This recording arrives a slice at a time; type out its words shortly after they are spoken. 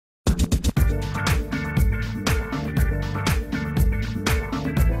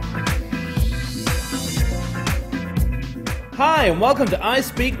Hi and welcome to I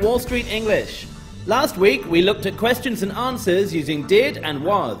Speak Wall Street English. Last week we looked at questions and answers using did and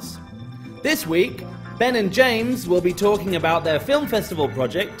was. This week, Ben and James will be talking about their film festival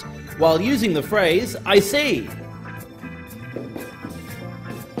project while using the phrase I see.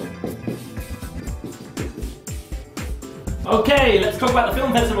 Okay, let's talk about the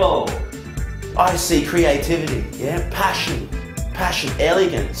film festival. I see creativity, passion,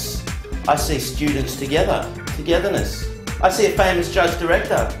 elegance. I see students together, togetherness. I see a famous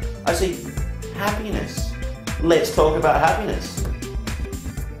judge-director. I see happiness. Let's talk about happiness.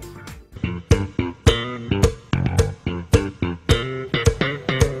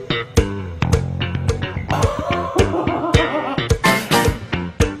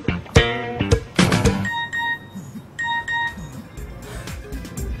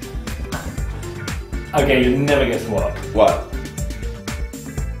 Okay, you'll never guess what. What?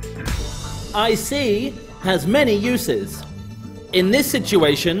 I see has many uses. In this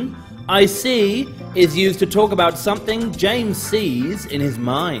situation, I see is used to talk about something James sees in his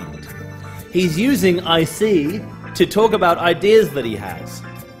mind. He's using I see to talk about ideas that he has.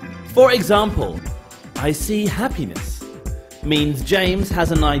 For example, I see happiness means James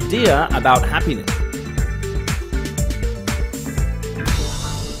has an idea about happiness.